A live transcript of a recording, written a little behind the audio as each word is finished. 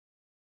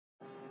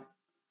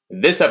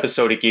This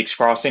episode of Geeks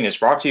Crossing is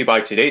brought to you by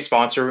today's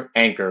sponsor,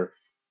 Anchor.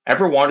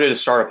 Ever wanted to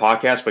start a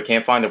podcast but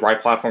can't find the right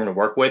platform to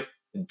work with?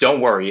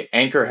 Don't worry,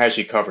 Anchor has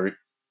you covered.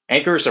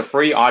 Anchor is a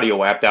free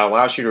audio app that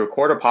allows you to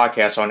record a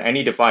podcast on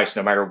any device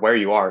no matter where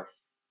you are.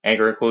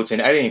 Anchor includes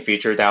an editing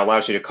feature that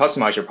allows you to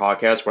customize your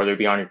podcast, whether it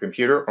be on your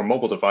computer or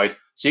mobile device,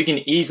 so you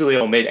can easily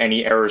omit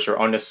any errors or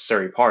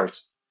unnecessary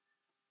parts.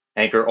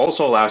 Anchor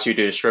also allows you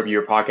to distribute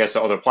your podcast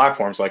to other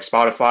platforms like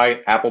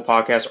Spotify, Apple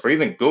Podcasts, or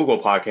even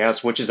Google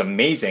Podcasts, which is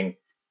amazing.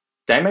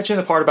 Did I mention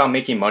the part about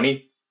making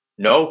money?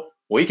 No?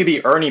 Well, you could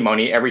be earning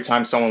money every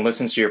time someone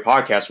listens to your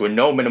podcast with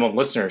no minimum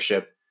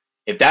listenership.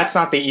 If that's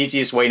not the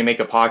easiest way to make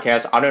a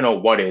podcast, I don't know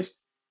what is.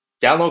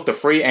 Download the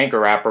free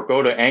Anchor app or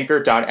go to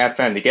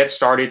anchor.fm to get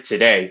started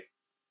today.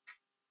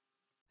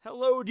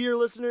 Hello, dear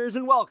listeners,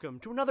 and welcome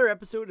to another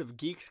episode of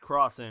Geeks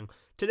Crossing.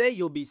 Today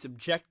you'll be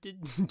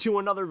subjected to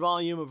another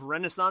volume of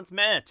Renaissance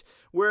Matt,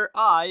 where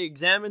I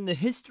examine the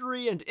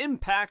history and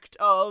impact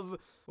of,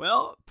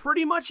 well,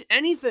 pretty much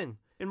anything.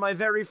 In my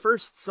very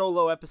first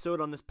solo episode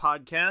on this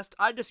podcast,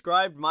 I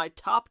described my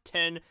top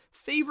 10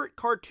 favorite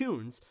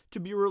cartoons to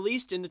be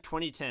released in the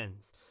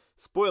 2010s.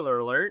 Spoiler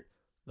alert,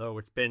 though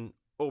it's been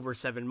over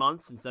 7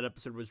 months since that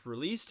episode was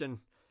released, and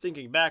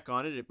thinking back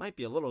on it, it might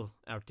be a little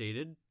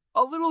outdated.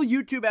 A little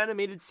YouTube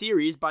animated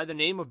series by the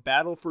name of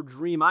Battle for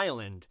Dream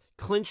Island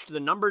clinched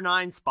the number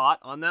 9 spot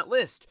on that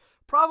list,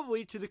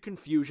 probably to the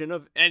confusion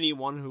of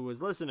anyone who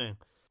was listening.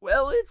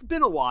 Well, it's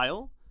been a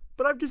while,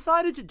 but I've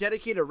decided to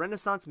dedicate a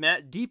Renaissance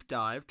Matt deep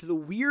dive to the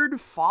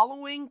weird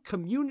following,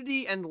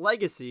 community, and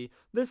legacy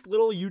this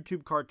little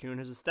YouTube cartoon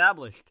has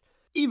established.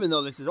 Even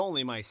though this is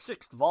only my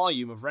 6th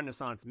volume of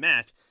Renaissance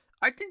Matt,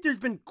 I think there's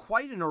been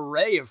quite an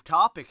array of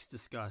topics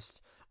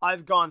discussed.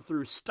 I've gone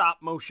through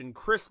stop-motion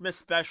Christmas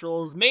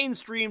specials,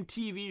 mainstream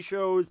TV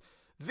shows,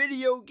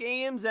 video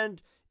games,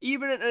 and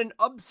even an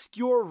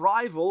obscure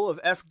rival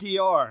of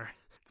FDR.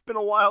 It's been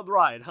a wild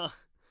ride, huh?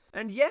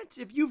 And yet,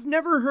 if you've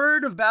never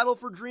heard of Battle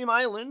for Dream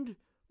Island,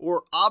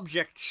 or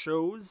object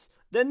shows,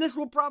 then this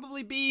will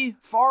probably be,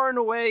 far and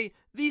away,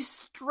 the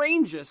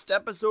strangest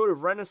episode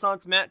of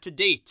Renaissance Matt to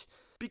date.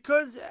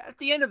 Because, at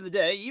the end of the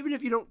day, even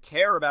if you don't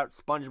care about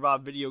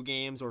SpongeBob video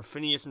games, or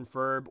Phineas and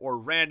Ferb, or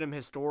random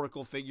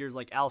historical figures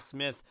like Al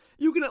Smith,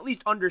 you can at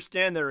least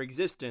understand their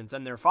existence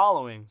and their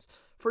followings.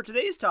 For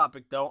today's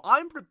topic, though,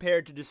 I'm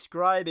prepared to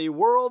describe a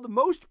world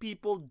most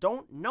people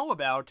don't know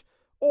about,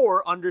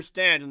 or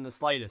understand in the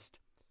slightest.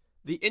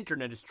 The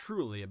internet is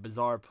truly a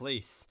bizarre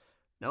place.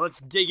 Now let's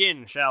dig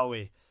in, shall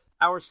we?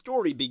 Our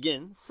story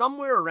begins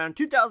somewhere around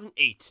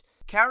 2008.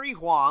 Carrie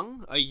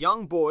Huang, a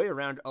young boy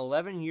around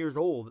 11 years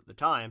old at the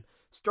time,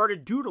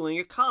 started doodling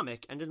a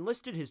comic and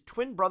enlisted his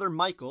twin brother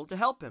Michael to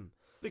help him.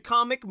 The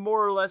comic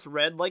more or less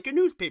read like a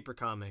newspaper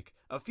comic,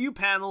 a few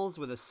panels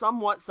with a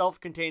somewhat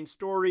self-contained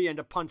story and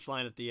a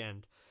punchline at the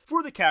end.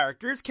 For the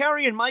characters,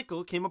 Carrie and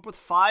Michael came up with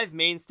 5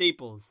 main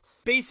staples,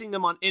 basing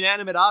them on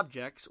inanimate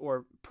objects,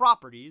 or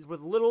properties, with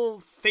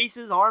little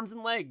faces, arms,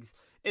 and legs.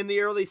 In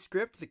the early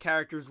script, the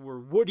characters were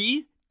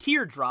Woody,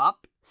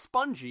 Teardrop,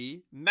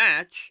 Spongy,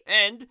 Match,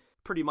 and,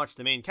 pretty much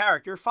the main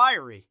character,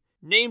 Fiery.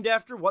 Named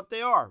after what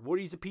they are.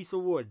 Woody's a piece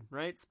of wood,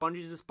 right?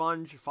 Spongy's a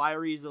sponge,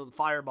 Fiery's a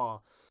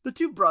fireball. The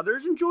two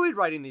brothers enjoyed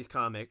writing these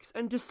comics,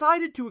 and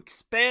decided to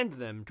expand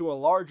them to a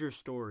larger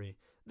story.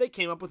 They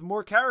came up with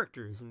more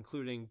characters,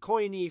 including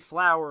Coiny,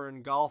 Flower,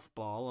 and Golf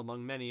Ball,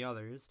 among many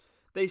others.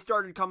 They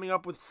started coming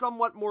up with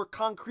somewhat more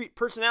concrete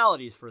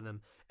personalities for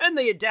them, and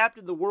they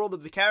adapted the world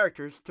of the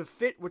characters to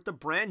fit with the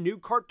brand new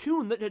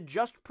cartoon that had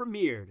just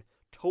premiered,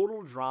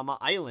 Total Drama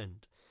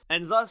Island.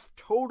 And thus,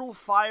 Total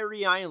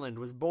Fiery Island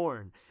was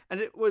born, and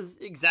it was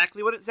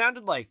exactly what it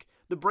sounded like.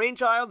 The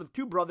brainchild of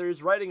two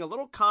brothers writing a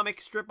little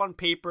comic strip on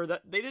paper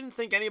that they didn't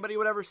think anybody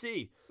would ever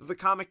see. The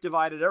comic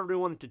divided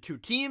everyone into 2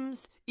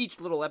 teams,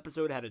 each little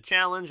episode had a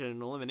challenge and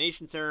an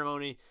elimination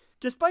ceremony.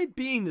 Despite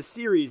being the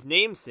series'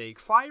 namesake,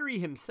 Fiery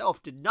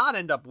himself did not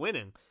end up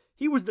winning.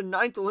 He was the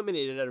 9th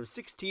eliminated out of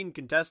 16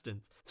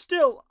 contestants.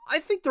 Still, I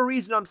think the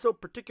reason I'm so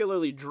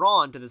particularly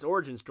drawn to this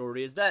origin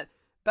story is that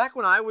back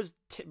when I was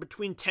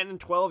between 10 and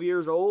 12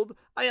 years old,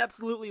 I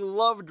absolutely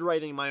loved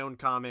writing my own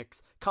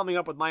comics, coming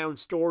up with my own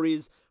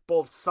stories,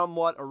 both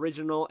somewhat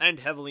original and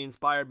heavily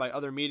inspired by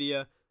other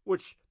media,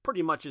 which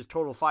pretty much is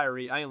Total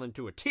Fiery Island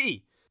to a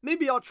T.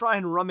 Maybe I'll try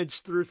and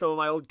rummage through some of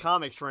my old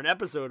comics for an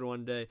episode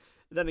one day.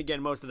 Then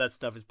again, most of that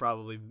stuff is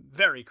probably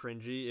very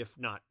cringy, if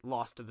not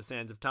lost to the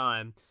sands of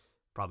time.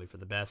 Probably for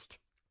the best.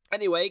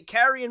 Anyway,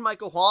 Carrie and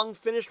Michael Huang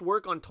finished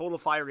work on Total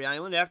Fiery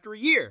Island after a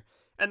year,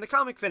 and the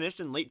comic finished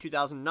in late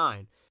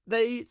 2009.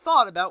 They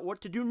thought about what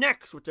to do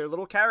next with their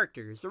little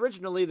characters.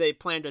 Originally, they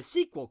planned a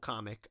sequel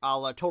comic, a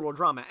la Total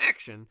Drama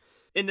Action,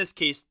 in this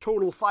case,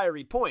 Total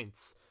Fiery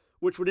Points,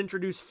 which would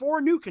introduce 4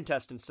 new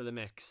contestants to the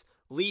mix,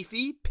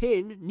 Leafy,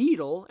 Pin,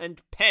 Needle,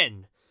 and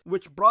Pen,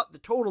 which brought the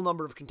total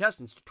number of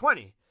contestants to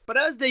 20. But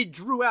as they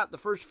drew out the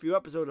first few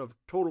episodes of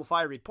Total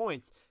Fiery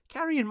Points,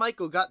 Carrie and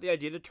Michael got the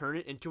idea to turn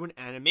it into an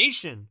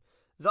animation.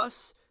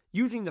 Thus,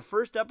 Using the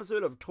first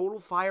episode of Total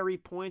Fiery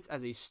Points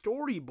as a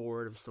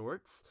storyboard of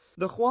sorts,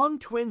 the Huang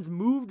twins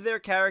moved their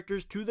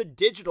characters to the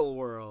digital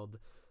world.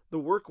 The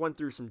work went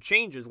through some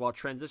changes while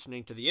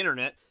transitioning to the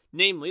internet,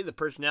 namely the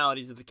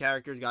personalities of the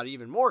characters got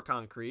even more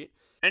concrete,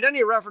 and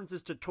any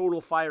references to Total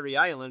Fiery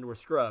Island were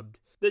scrubbed.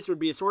 This would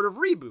be a sort of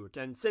reboot,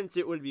 and since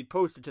it would be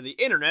posted to the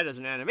internet as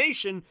an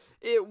animation,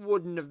 it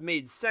wouldn't have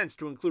made sense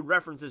to include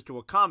references to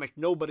a comic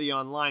nobody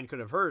online could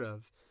have heard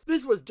of.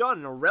 This was done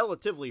in a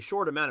relatively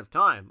short amount of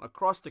time,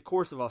 across the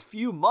course of a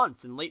few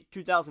months in late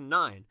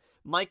 2009.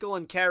 Michael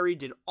and Carrie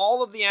did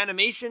all of the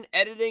animation,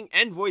 editing,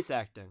 and voice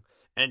acting.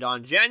 And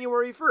on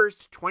January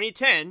 1st,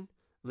 2010,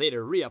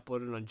 later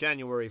re-uploaded on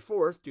January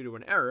 4th due to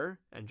an error,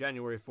 and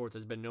January 4th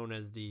has been known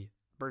as the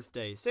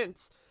birthday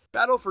since,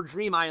 Battle for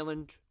Dream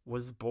Island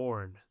was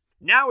born.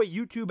 Now a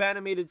YouTube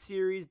animated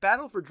series,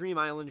 Battle for Dream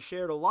Island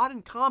shared a lot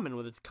in common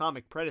with its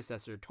comic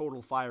predecessor,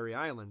 Total Fiery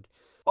Island.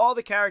 All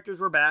the characters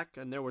were back,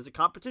 and there was a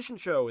competition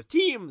show with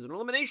teams and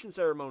elimination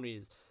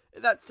ceremonies.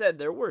 That said,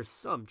 there were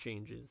some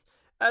changes.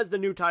 As the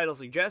new title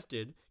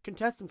suggested,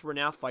 contestants were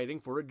now fighting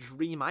for a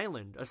dream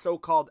island, a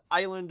so-called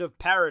Island of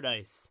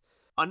Paradise.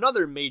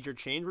 Another major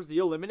change was the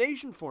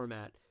elimination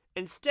format.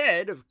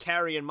 Instead of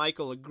Carrie and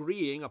Michael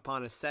agreeing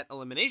upon a set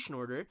elimination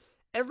order,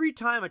 every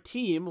time a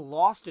team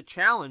lost a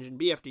challenge in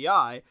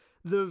BFDI,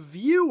 the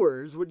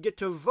viewers would get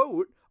to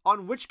vote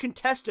on which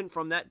contestant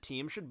from that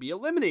team should be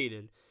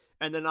eliminated.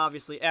 And then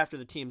obviously after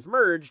the teams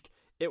merged,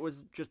 it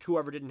was just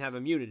whoever didn't have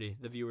immunity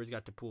the viewers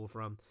got to pull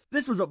from.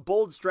 This was a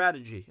bold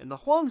strategy, and the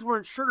Huangs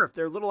weren't sure if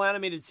their little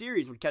animated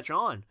series would catch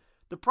on.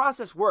 The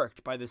process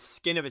worked by the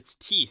skin of its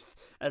teeth,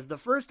 as the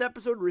first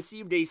episode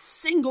received a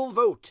single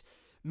vote,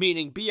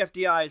 meaning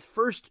BFDI's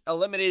first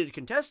eliminated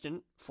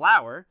contestant,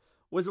 Flower,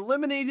 was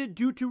eliminated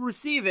due to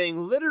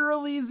receiving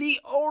literally the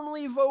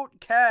only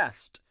vote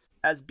cast.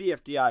 As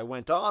BFDI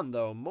went on,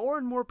 though, more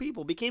and more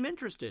people became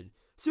interested.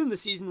 Soon the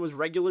season was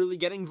regularly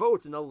getting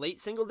votes in the late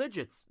single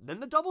digits, then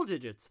the double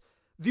digits.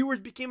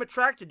 Viewers became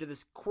attracted to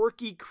this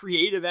quirky,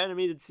 creative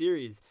animated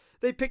series.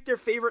 They picked their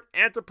favorite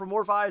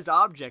anthropomorphized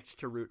object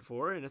to root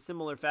for, in a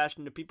similar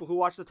fashion to people who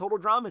watch the Total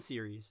Drama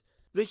series.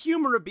 The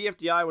humor of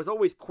BFDI was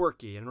always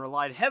quirky and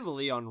relied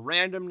heavily on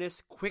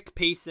randomness, quick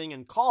pacing,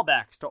 and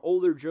callbacks to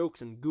older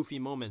jokes and goofy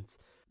moments.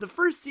 The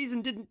first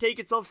season didn't take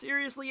itself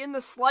seriously in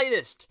the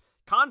slightest.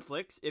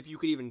 Conflicts, if you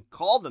could even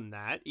call them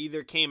that,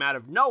 either came out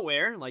of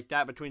nowhere, like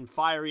that between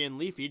Fiery and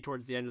Leafy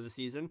towards the end of the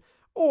season,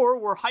 or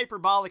were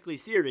hyperbolically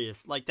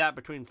serious, like that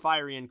between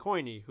Fiery and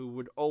Coiny, who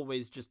would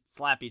always just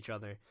slap each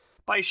other.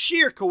 By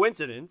sheer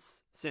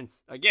coincidence,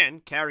 since,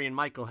 again, Carrie and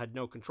Michael had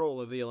no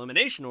control of the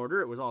elimination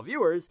order, it was all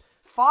viewers,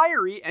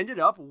 Fiery ended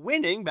up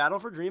winning Battle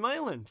for Dream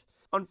Island.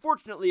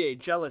 Unfortunately, a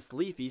jealous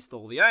Leafy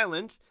stole the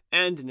island,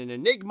 and in an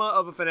enigma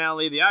of a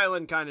finale, the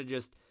island kinda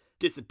just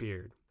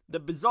disappeared. The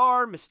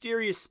bizarre,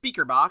 mysterious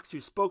speaker box who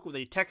spoke with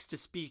a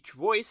text-to-speech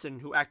voice and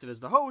who acted as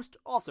the host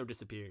also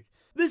disappeared.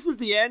 This was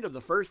the end of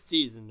the first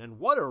season, and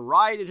what a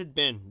ride it had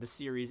been. The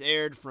series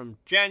aired from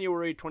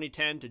January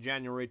 2010 to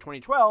January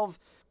 2012,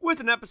 with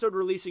an episode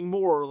releasing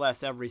more or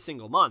less every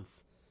single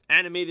month.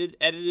 Animated,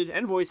 edited,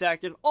 and voice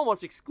acted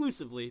almost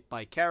exclusively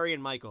by Carrie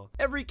and Michael.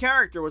 Every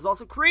character was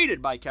also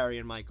created by Carrie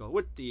and Michael,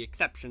 with the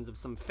exceptions of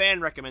some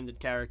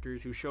fan-recommended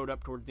characters who showed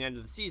up towards the end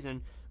of the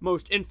season,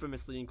 most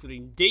infamously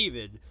including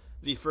David,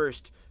 the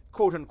first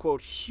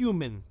quote-unquote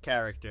human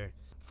character.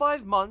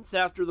 5 months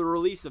after the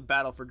release of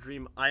Battle for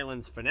Dream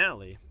Island's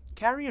finale,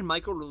 Carrie and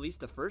Michael released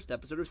the first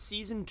episode of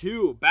Season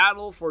 2,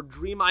 Battle for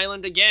Dream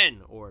Island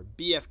Again, or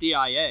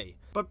BFDIA.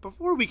 But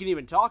before we can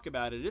even talk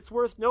about it, it's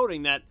worth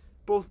noting that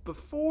both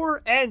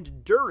before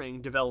and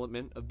during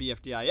development of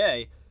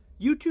BFDIA,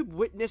 YouTube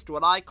witnessed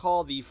what I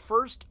call the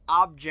first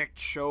object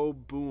show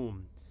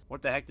boom.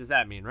 What the heck does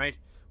that mean, right?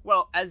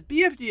 Well, as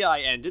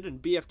BFDI ended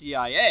and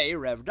BFDIA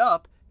revved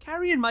up,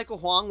 Carrie and Michael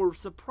Huang were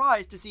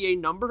surprised to see a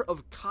number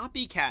of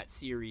copycat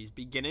series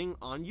beginning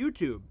on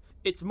YouTube.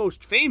 Its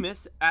most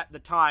famous, at the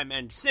time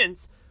and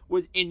since,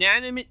 was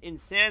Inanimate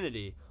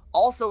Insanity,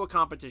 also a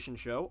competition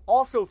show,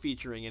 also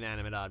featuring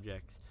inanimate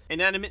objects.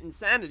 Inanimate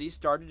Insanity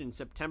started in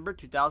September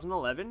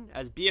 2011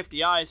 as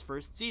BFDI's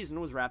first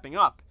season was wrapping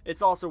up.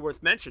 It's also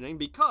worth mentioning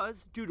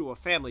because, due to a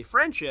family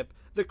friendship,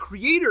 the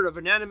creator of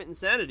Inanimate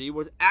Insanity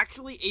was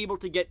actually able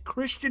to get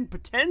Christian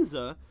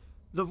Potenza,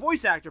 the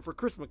voice actor for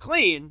Chris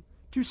McClane,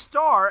 to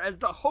star as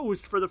the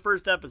host for the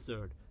first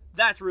episode.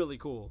 That's really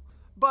cool.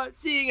 But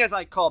seeing as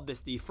I called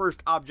this the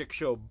first object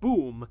show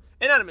boom,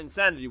 Inanimate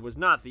Insanity was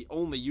not the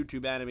only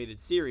YouTube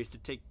animated series to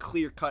take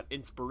clear-cut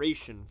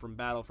inspiration from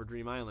Battle for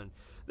Dream Island.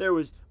 There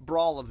was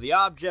Brawl of the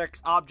Objects,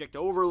 Object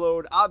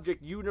Overload,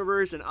 Object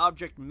Universe, and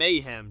Object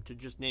Mayhem, to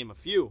just name a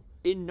few.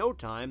 In no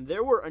time,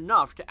 there were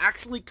enough to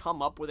actually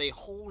come up with a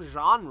whole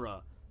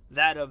genre,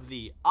 that of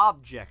the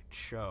object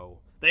show.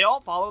 They all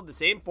followed the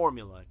same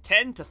formula,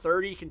 10 to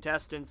 30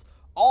 contestants,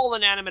 all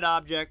inanimate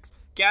objects,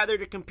 gather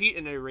to compete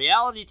in a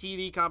reality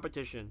TV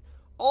competition.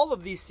 All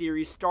of these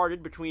series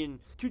started between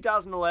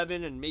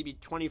 2011 and maybe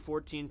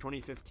 2014,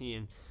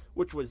 2015,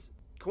 which was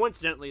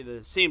coincidentally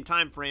the same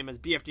time frame as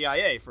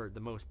BFDIA for the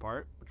most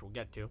part, which we'll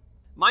get to.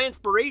 My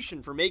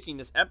inspiration for making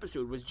this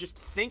episode was just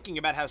thinking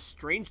about how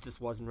strange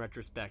this was in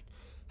retrospect.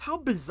 How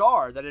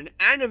bizarre that an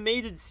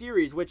animated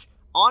series, which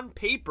on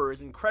paper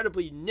is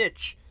incredibly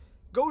niche,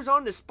 goes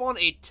on to spawn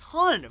a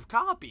ton of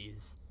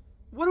copies.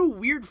 What a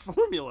weird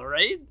formula,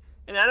 right?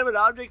 Inanimate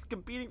objects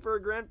competing for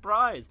a grand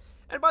prize.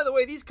 And by the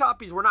way, these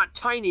copies were not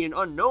tiny and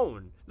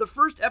unknown. The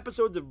first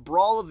episodes of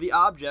Brawl of the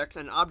Objects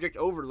and Object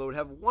Overload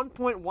have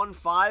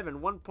 1.15 and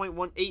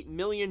 1.18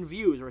 million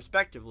views,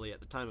 respectively,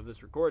 at the time of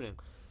this recording.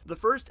 The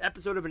first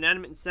episode of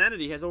Inanimate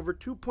Insanity has over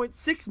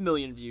 2.6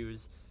 million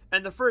views,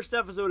 and the first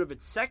episode of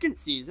its second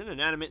season,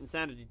 Inanimate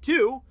Insanity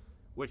 2,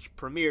 which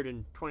premiered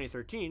in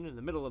 2013 in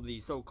the middle of the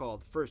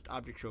so-called first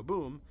object show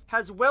boom,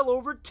 has well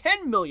over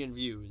 10 million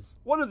views.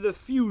 One of the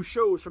few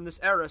shows from this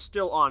era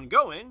still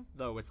ongoing,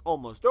 though it's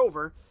almost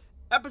over,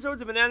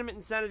 episodes of Inanimate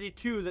Insanity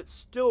 2 that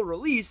still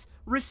release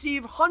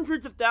receive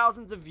hundreds of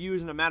thousands of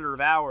views in a matter of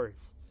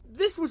hours.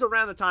 This was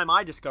around the time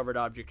I discovered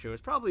object shows,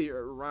 probably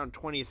around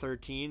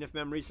 2013 if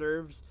memory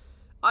serves.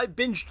 I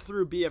binged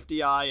through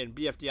BFDI and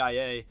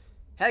BFDIA.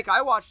 Heck,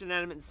 I watched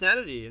Inanimate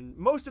Insanity and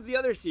most of the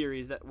other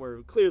series that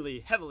were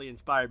clearly heavily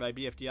inspired by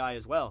BFDI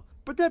as well.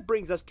 But that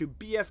brings us to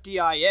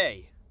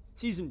BFDIA,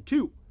 Season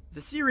 2.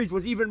 The series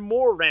was even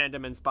more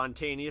random and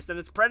spontaneous than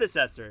its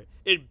predecessor.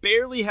 It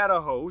barely had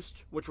a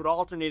host, which would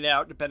alternate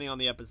out depending on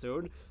the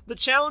episode. The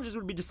challenges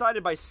would be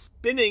decided by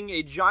spinning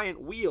a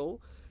giant wheel.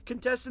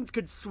 Contestants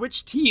could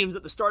switch teams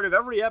at the start of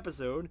every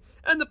episode,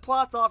 and the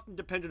plots often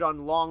depended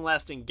on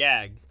long-lasting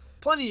gags.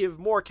 Plenty of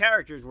more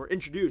characters were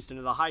introduced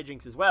into the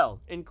hijinks as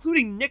well,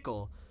 including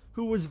Nickel,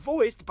 who was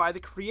voiced by the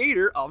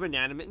creator of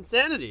Inanimate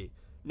Insanity.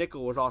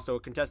 Nickel was also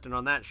a contestant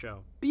on that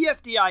show.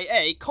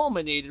 BFDIA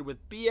culminated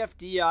with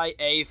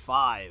BFDIA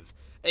 5,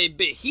 a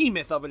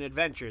behemoth of an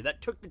adventure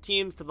that took the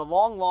teams to the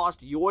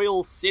long-lost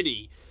Yoil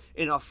City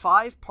in a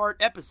 5-part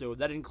episode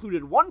that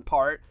included one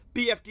part,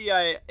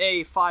 BFDIA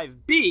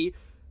 5B,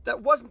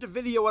 that wasn't a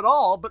video at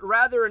all, but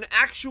rather an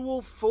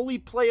actual fully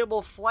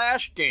playable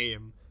Flash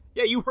game.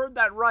 Yeah, you heard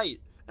that right.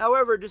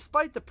 However,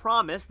 despite the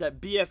promise that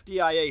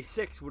BFDIA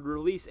 6 would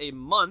release a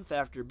month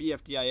after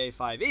BFDIA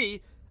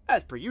 5E,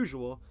 as per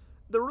usual,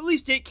 the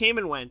release date came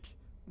and went,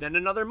 then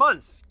another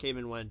month came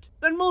and went,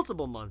 then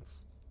multiple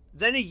months,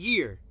 then a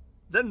year,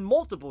 then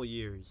multiple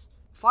years.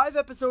 5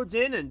 episodes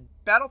in, and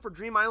Battle for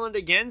Dream Island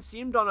again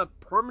seemed on a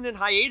permanent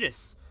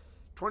hiatus.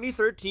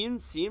 2013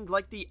 seemed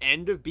like the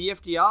end of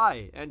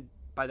BFDI, and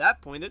by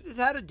that point it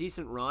had a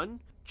decent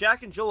run.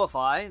 Jack and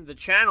Jillify, the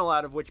channel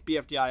out of which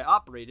BFDI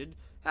operated,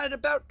 had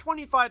about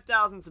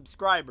 25,000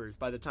 subscribers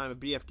by the time of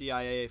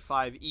BFDIA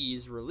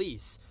 5E's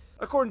release,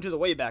 according to the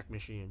Wayback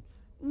Machine.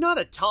 Not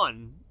a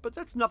ton, but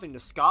that's nothing to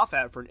scoff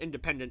at for an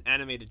independent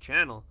animated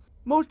channel.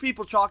 Most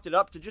people chalked it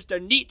up to just a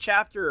neat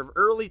chapter of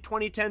early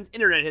 2010s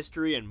internet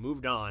history and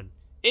moved on.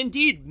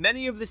 Indeed,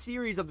 many of the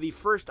series of the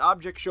first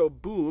object show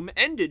boom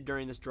ended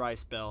during this dry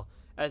spell,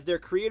 as their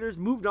creators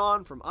moved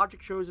on from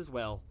object shows as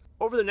well.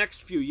 Over the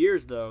next few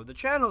years, though, the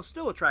channel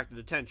still attracted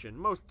attention,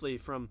 mostly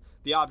from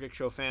the object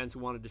show fans who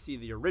wanted to see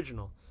the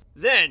original.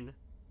 Then,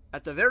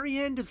 at the very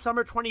end of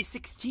summer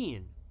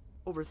 2016,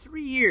 over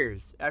 3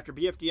 years after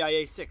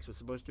BFDIA 6 was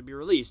supposed to be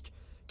released,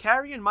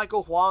 Carrie and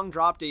Michael Huang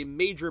dropped a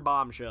major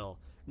bombshell.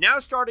 Now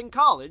starting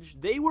college,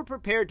 they were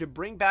prepared to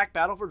bring back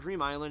Battle for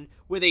Dream Island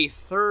with a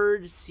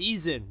 3rd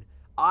season,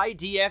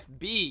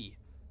 IDFB.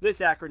 This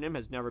acronym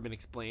has never been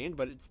explained,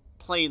 but it's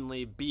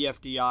plainly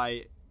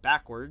BFDI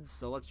backwards,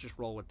 so let's just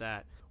roll with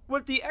that.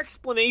 With the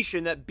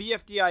explanation that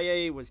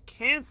BFDIA was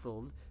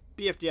cancelled,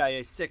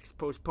 BFDIA 6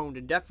 postponed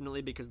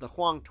indefinitely because the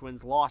Huang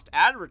twins lost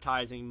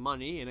advertising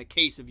money in a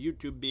case of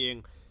YouTube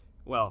being,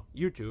 well,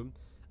 YouTube,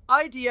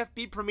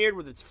 IDFB premiered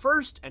with its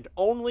first and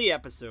only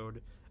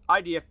episode.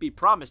 IDFB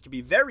promised to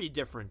be very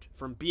different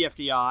from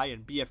BFDI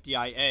and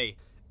BFDIA.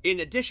 In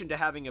addition to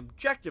having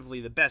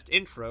objectively the best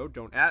intro,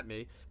 don't at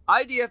me,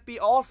 IDFB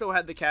also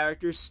had the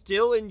characters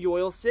still in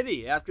Yoil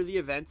City after the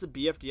events of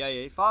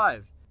BFDIA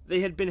 5. They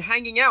had been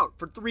hanging out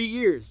for 3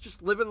 years,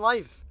 just living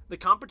life. The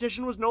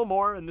competition was no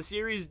more, and the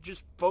series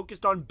just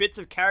focused on bits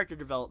of character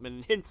development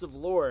and hints of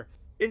lore.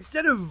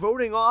 Instead of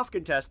voting off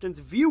contestants,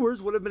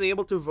 viewers would have been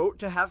able to vote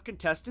to have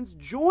contestants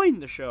join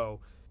the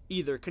show.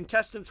 Either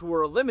contestants who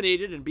were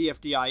eliminated in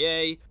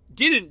BFDIA,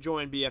 didn't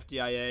join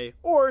BFDIA,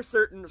 or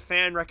certain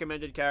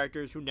fan-recommended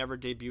characters who never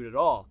debuted at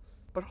all.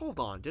 But hold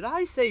on, did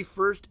I say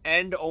first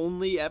and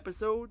only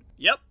episode?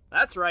 Yep,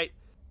 that's right.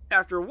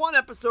 After one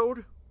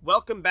episode,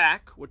 Welcome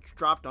Back, which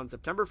dropped on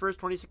September 1st,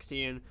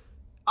 2016,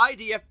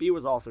 IDFB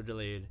was also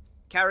delayed.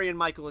 Carrie and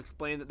Michael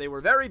explained that they were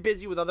very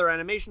busy with other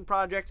animation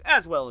projects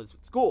as well as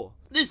with school.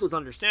 This was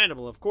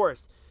understandable, of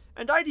course,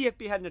 and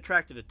IDFB hadn't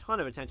attracted a ton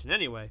of attention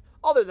anyway,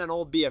 other than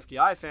old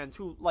BFDI fans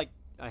who, like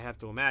I have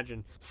to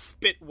imagine,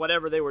 spit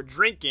whatever they were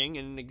drinking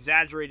in an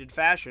exaggerated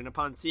fashion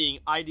upon seeing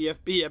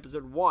IDFB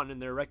Episode 1 in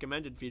their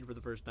recommended feed for the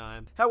first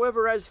time.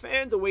 However, as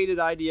fans awaited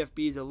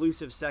IDFB's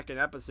elusive second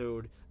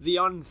episode, the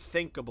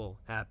unthinkable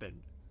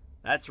happened.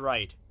 That's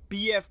right,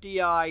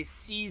 BFDI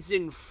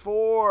Season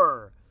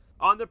 4!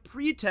 On the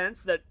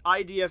pretense that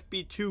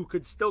IDFB 2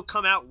 could still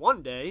come out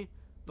one day,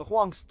 the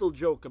Huang still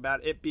joke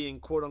about it being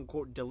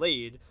quote-unquote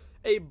delayed,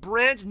 a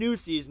brand new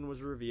season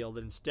was revealed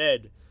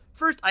instead.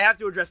 First, I have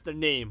to address the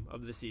name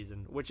of the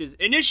season, which is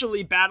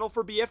initially Battle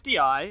for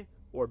BFDI,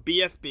 or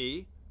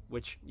BFB,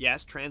 which,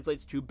 yes,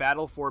 translates to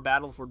Battle for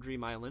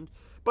Dream Island,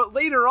 but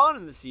later on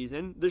in the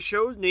season, the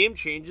show's name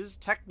changes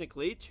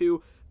technically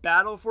to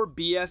Battle for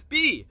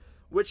BFB,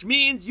 which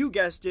means, you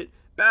guessed it,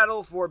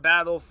 Battle for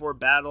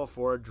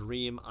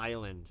Dream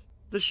Island.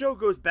 The show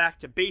goes back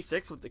to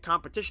basics with the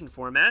competition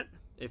format,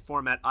 a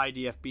format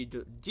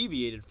IDFB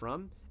deviated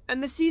from,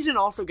 and the season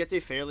also gets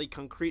a fairly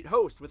concrete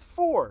host with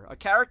Four, a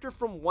character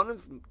from one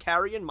of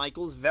Carrie and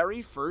Michael's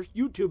very first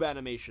YouTube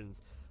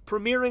animations,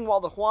 premiering while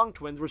the Huang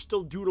twins were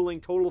still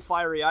doodling Total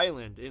Fiery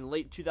Island in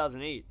late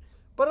 2008.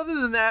 But other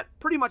than that,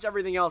 pretty much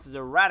everything else is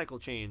a radical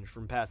change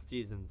from past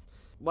seasons.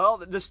 Well,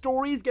 the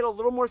stories get a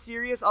little more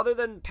serious other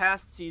than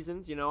past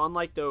seasons,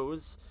 unlike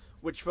those,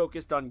 which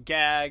focused on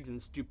gags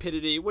and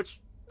stupidity, which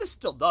this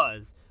still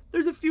does.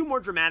 There's a few more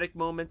dramatic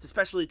moments,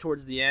 especially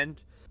towards the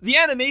end. The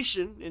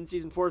animation in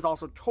Season 4 is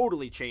also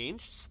totally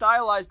changed,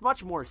 stylized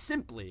much more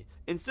simply.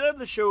 Instead of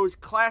the show's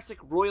classic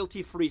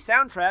royalty-free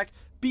soundtrack,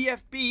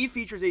 BFB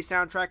features a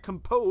soundtrack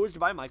composed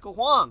by Michael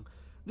Huang.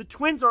 The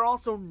twins are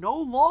also no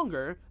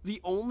longer the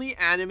only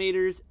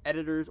animators,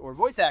 editors, or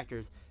voice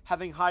actors,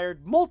 having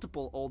hired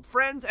multiple old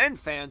friends and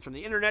fans from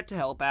the internet to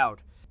help out.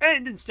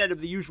 And instead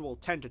of the usual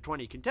 10 to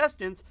 20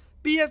 contestants,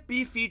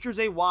 BFB features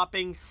a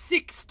whopping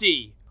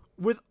 60!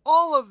 With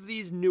all of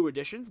these new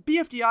additions,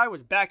 BFDI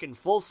was back in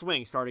full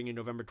swing starting in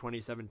November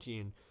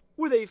 2017.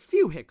 With a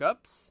few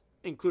hiccups,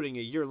 including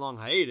a year-long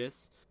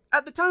hiatus,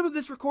 at the time of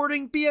this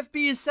recording,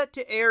 BFB is set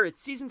to air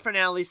its season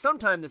finale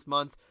sometime this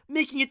month,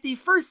 making it the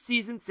first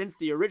season since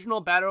the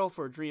original Battle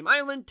for Dream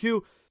Island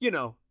to,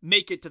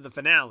 make it to the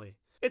finale.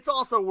 It's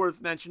also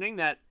worth mentioning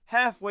that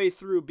halfway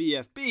through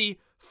BFB,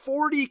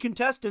 40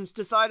 contestants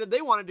decided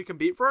they wanted to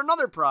compete for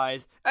another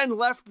prize and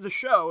left the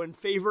show in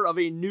favor of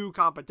a new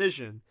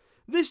competition.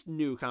 This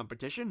new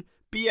competition,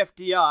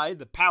 BFDI,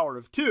 The Power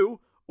of Two,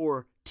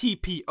 or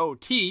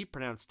TPOT,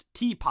 pronounced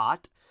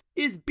Teapot,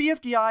 is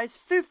BFDI's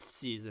 5th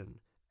season.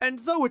 And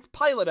though its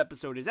pilot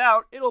episode is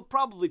out, it'll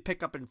probably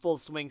pick up in full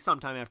swing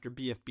sometime after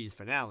BFB's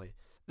finale.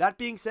 That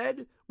being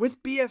said,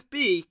 with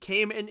BFB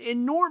came an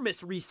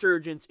enormous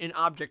resurgence in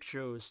object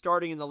shows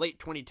starting in the late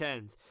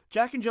 2010s.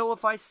 Jack and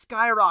Jillify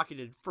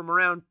skyrocketed from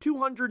around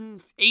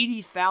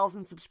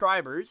 280,000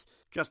 subscribers,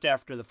 just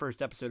after the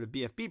first episode of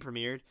BFB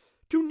premiered,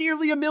 to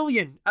nearly 1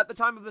 million at the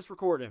time of this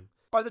recording.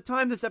 By the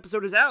time this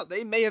episode is out,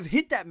 they may have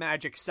hit that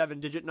magic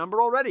 7-digit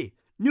number already.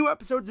 New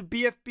episodes of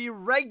BFB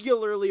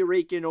regularly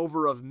rake in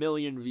over 1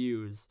 million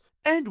views.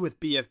 And with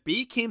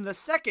BFB came the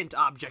second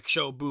object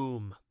show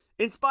boom.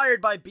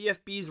 Inspired by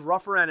BFB's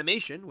rougher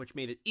animation, which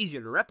made it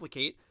easier to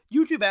replicate,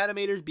 YouTube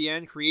animators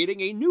began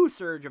creating a new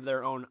surge of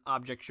their own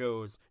object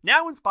shows,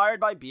 now inspired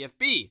by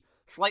BFB.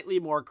 Slightly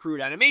more crude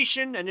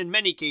animation, and in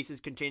many cases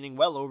containing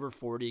well over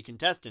 40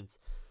 contestants.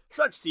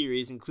 Such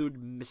series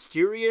include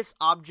Mysterious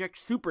Object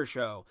Super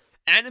Show,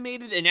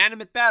 Animated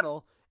Inanimate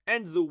Battle,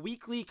 and The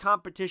Weekly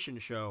Competition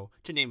Show,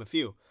 to name a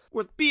few.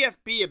 With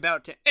BFB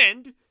about to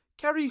end,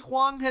 Carrie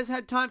Huang has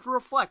had time to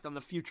reflect on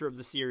the future of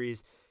the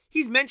series.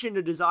 He's mentioned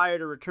a desire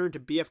to return to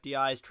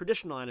BFDI's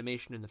traditional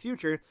animation in the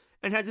future,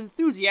 and has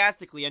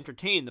enthusiastically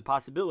entertained the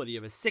possibility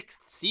of a 6th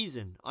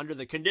season, under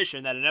the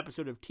condition that an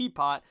episode of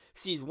Teapot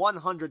sees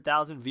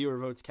 100,000 viewer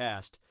votes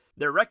cast.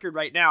 Their record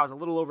right now is a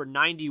little over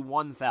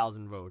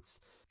 91,000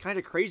 votes. Kind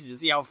of crazy to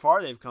see how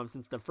far they've come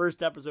since the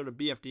first episode of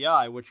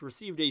BFDI, which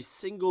received a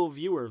single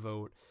viewer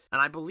vote.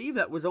 And I believe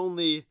there's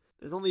only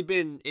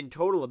been in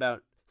total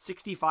about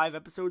 65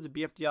 episodes of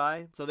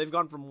BFDI, so they've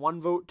gone from 1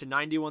 vote to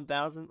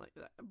 91,000.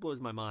 That blows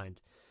my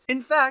mind.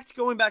 In fact,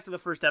 going back to the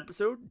first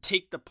episode,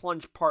 Take the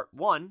Plunge Part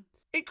 1,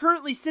 it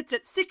currently sits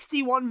at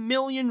 61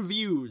 million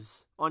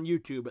views on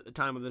YouTube at the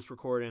time of this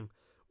recording,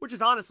 which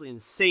is honestly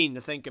insane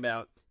to think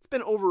about. It's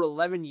been over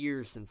 11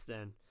 years since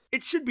then.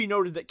 It should be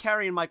noted that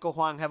Carrie and Michael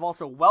Huang have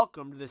also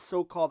welcomed this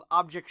so-called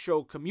object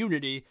show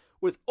community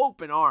with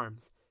open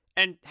arms,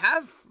 and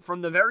have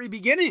from the very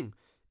beginning,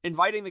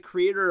 inviting the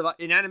creator of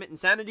Inanimate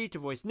Insanity to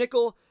voice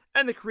Nickel,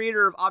 and the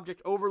creator of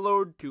Object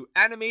Overload to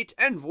animate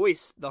and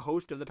voice the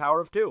host of The Power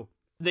of Two.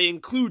 They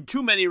include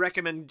too many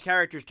recommended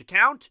characters to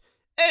count,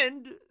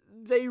 and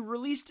they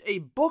released a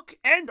book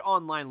and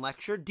online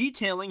lecture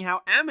detailing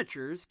how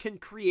amateurs can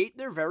create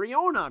their very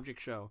own object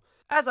show.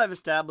 As I've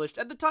established,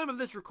 at the time of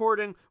this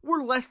recording,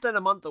 we're less than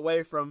a month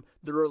away from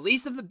the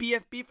release of the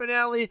BFB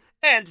finale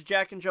and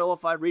Jack and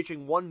Jillify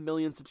reaching 1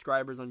 million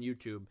subscribers on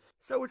YouTube.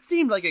 So it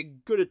seemed like as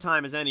good a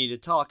time as any to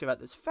talk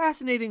about this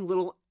fascinating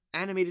little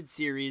animated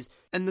series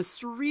and the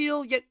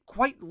surreal yet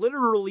quite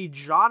literally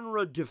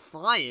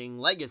genre-defying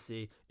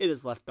legacy it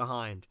has left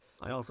behind.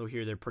 I also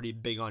hear they're pretty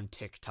big on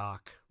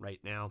TikTok right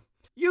now.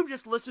 You've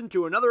just listened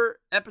to another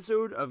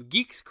episode of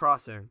Geeks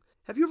Crossing.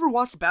 Have you ever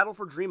watched Battle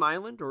for Dream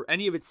Island or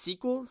any of its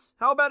sequels?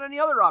 How about any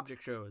other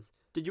object shows?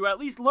 Did you at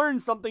least learn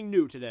something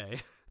new today?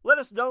 Let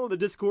us know in the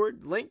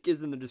Discord. Link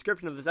is in the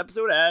description of this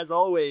episode as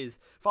always.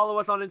 Follow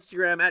us on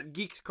Instagram at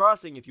Geeks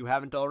Crossing if you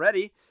haven't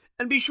already.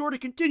 And be sure to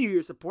continue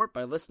your support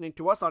by listening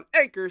to us on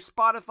Anchor,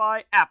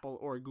 Spotify, Apple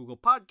or Google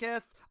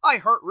Podcasts,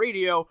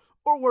 iHeartRadio,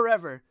 or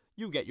wherever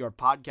you get your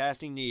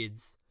podcasting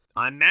needs.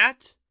 I'm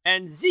Matt,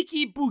 and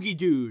Zeke Boogie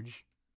Dooge.